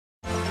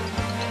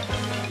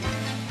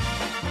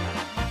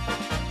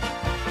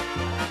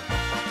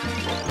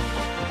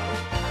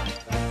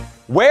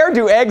Where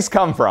do eggs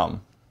come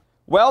from?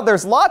 Well,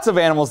 there's lots of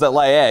animals that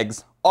lay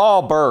eggs,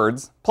 all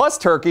birds, plus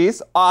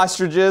turkeys,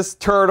 ostriches,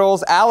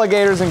 turtles,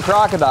 alligators and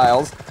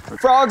crocodiles,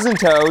 frogs and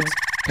toads,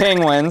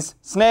 penguins,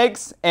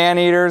 snakes,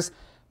 anteaters,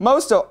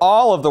 most of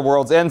all of the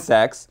world's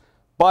insects,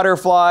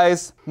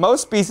 butterflies,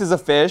 most species of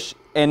fish,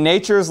 and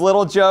nature's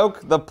little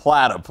joke, the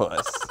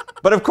platypus.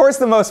 But of course,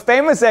 the most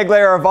famous egg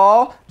layer of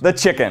all, the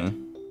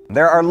chicken.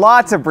 There are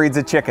lots of breeds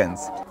of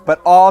chickens,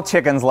 but all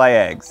chickens lay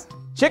eggs.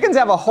 Chickens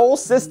have a whole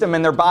system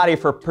in their body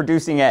for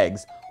producing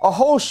eggs, a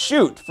whole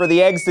chute for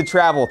the eggs to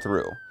travel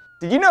through.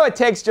 Did you know it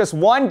takes just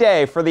 1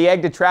 day for the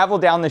egg to travel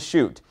down the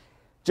chute?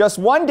 Just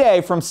 1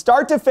 day from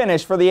start to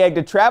finish for the egg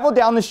to travel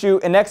down the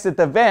chute and exit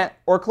the vent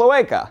or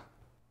cloaca.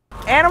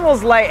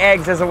 Animals lay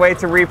eggs as a way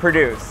to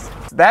reproduce.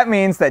 That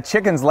means that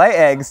chickens lay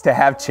eggs to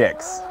have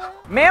chicks.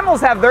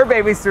 Mammals have their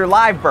babies through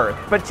live birth,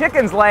 but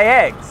chickens lay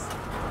eggs.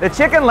 The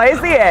chicken lays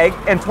the egg,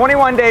 and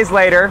 21 days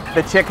later,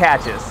 the chick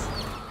hatches.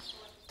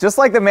 Just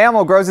like the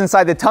mammal grows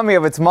inside the tummy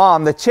of its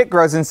mom, the chick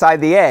grows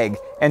inside the egg,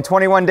 and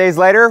 21 days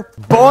later,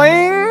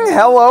 boing!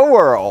 Hello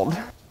world!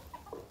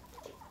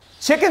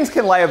 Chickens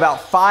can lay about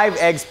 5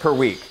 eggs per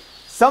week.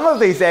 Some of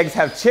these eggs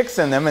have chicks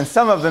in them and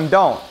some of them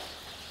don't.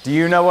 Do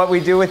you know what we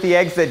do with the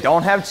eggs that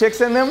don't have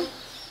chicks in them?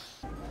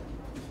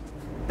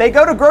 They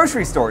go to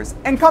grocery stores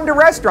and come to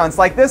restaurants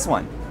like this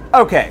one.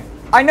 Okay,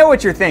 I know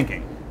what you're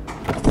thinking.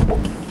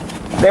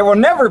 There will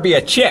never be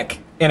a chick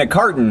in a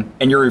carton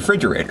in your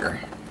refrigerator.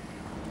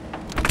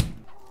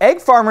 Egg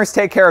farmers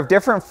take care of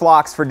different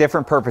flocks for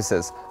different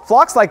purposes.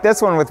 Flocks like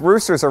this one with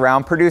roosters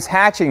around produce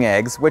hatching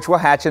eggs, which will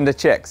hatch into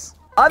chicks.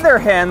 Other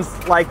hens,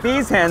 like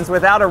these hens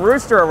without a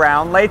rooster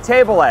around, lay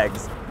table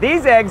eggs.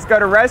 These eggs go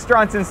to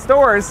restaurants and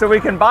stores so we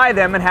can buy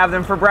them and have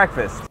them for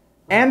breakfast.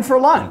 And for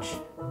lunch.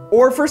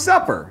 Or for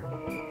supper.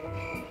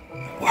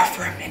 Or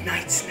for a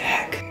midnight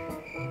snack.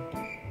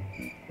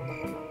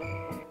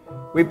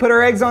 We put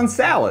our eggs on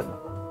salad.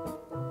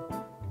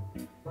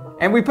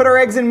 And we put our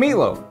eggs in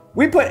meatloaf.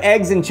 We put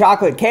eggs in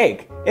chocolate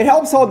cake. It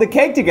helps hold the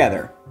cake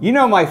together. You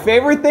know my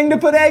favorite thing to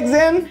put eggs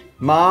in?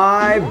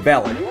 My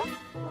belly.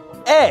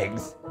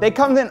 Eggs. They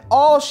come in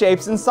all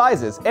shapes and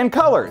sizes and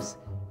colors.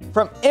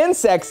 From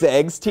insects'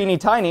 eggs, teeny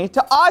tiny,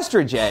 to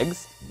ostrich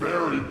eggs,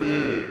 very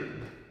big.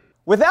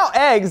 Without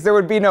eggs, there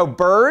would be no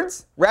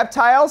birds,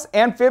 reptiles,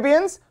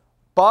 amphibians,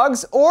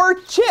 bugs, or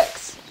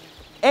chicks.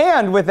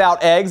 And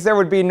without eggs, there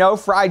would be no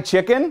fried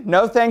chicken,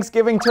 no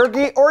Thanksgiving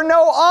turkey, or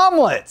no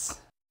omelets.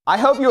 I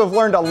hope you have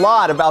learned a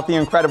lot about the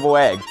incredible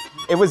egg.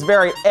 It was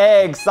very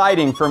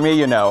exciting for me,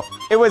 you know.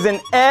 It was an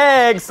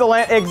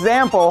excellent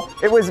example.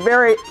 It was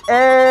very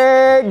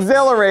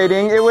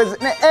exhilarating. It was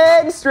an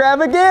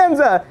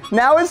extravaganza.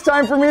 Now it's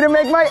time for me to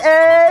make my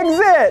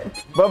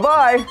exit.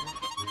 Bye-bye.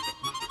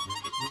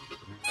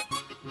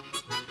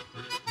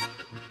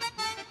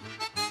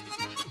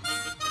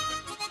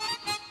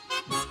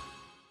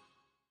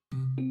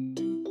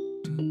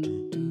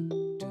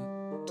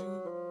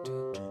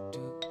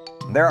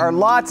 There are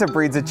lots of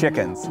breeds of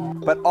chickens,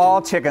 but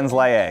all chickens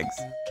lay eggs.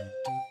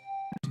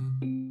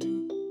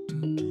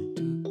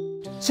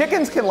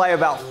 Chickens can lay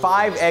about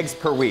 5 eggs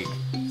per week.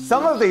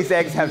 Some of these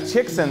eggs have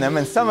chicks in them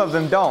and some of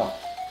them don't.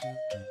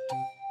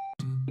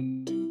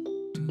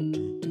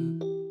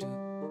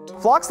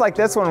 Flocks like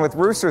this one with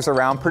roosters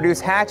around produce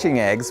hatching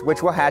eggs,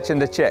 which will hatch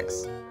into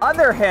chicks.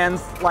 Other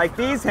hens, like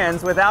these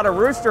hens without a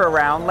rooster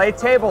around, lay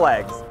table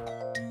eggs.